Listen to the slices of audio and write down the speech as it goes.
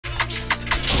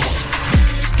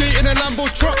Skate in a Lambo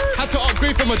truck, had to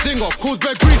upgrade from a dinger. Cause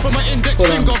bad grief from my index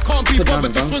finger. Can't be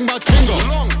bothered to swing my finger.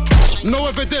 No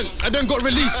evidence, I then got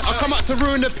released. I come out to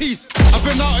ruin the peace. I've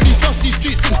been out on these dusty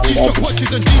streets since G-Shock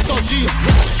watches and G-Star G's.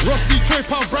 Rusty tray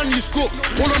pound brand new scopes.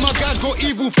 All of my guys got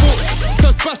evil thoughts.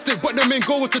 So spastic, but the main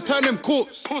goal was to turn them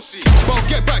corpse. But I'll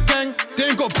get back gang, they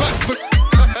ain't got back for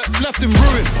left him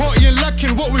ruined. Partying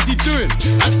lacking, what was he doing?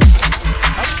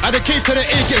 I the K to the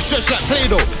age, get stretched like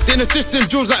Play-Doh. Then assistant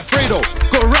jewels like Fredo.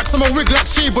 Got racks on my wig like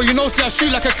Sheba. You know, see I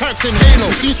shoot like a character in Halo.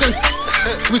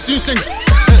 We soon sing.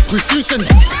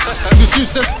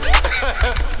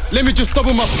 Let me just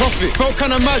double my profit. Felt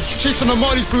kinda mad, chasing the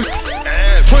Marley's through.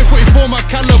 .44 my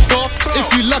caliber.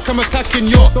 If you lack, I'm attacking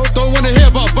your. Don't wanna hear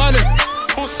about violence.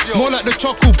 More like the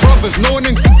Chocolate Brothers. No one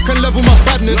can level my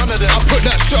badness. I put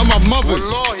that shit on my mother's.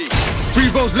 3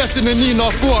 bros left in the Nina,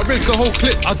 I thought I'd raise the whole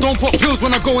clip. I don't pop pills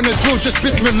when I go in the drill, just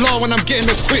bismillah when I'm getting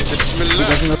it quick.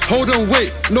 Hold on,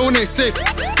 wait, no one ain't safe.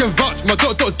 Can vouch, my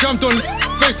dot jammed on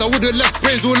face. I would've left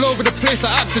brains all over the place.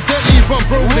 I accidentally run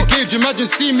bro with the gauge. Imagine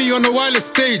seeing me on the wireless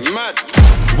stage.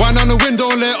 Wine on the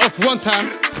window and let it off one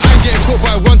time. I ain't getting caught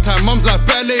by one time. Mum's like,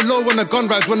 better lay low when the gun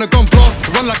rides. When the gun blast,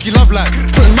 run like you love life.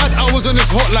 Putting mad hours on this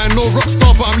hotline. No rock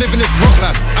star, but I'm living this rock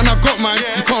life. And I got mine,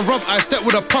 you can't rob. I step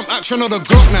with a pump action or the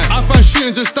Glock 9. I find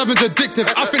shootings and stabbings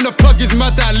addictive. I think the plug is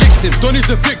mad that I licked him. Donnie's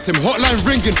a victim, hotline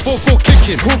ringing, 4-4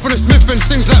 kicking. Call from the Smith and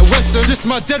sings like Western. This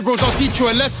my dead bros, I'll teach you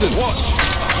a lesson.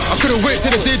 I couldn't wait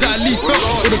till the day that I leave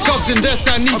out. With the gubs in there,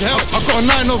 so I need help. I got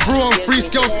a 9 of raw on 3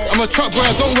 scales. I'm a trap boy,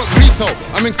 I don't work retail.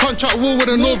 I'm in contract war with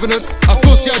the Northerners. I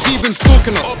feel CID been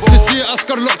stalking us. This year I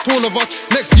scuttled up all of us.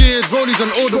 Next year is Rollies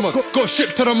and Alderman. Got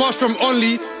shipped to the marsh from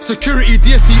Only. Security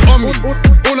DSD on me.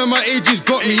 All of my ages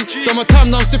got me. Done my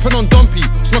time now, I'm sipping on Dumpy.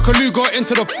 Smoke a Lou, got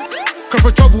into the. Come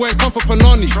for trouble where it come for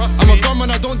Panani. I'm a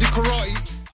gunman, I don't do karate.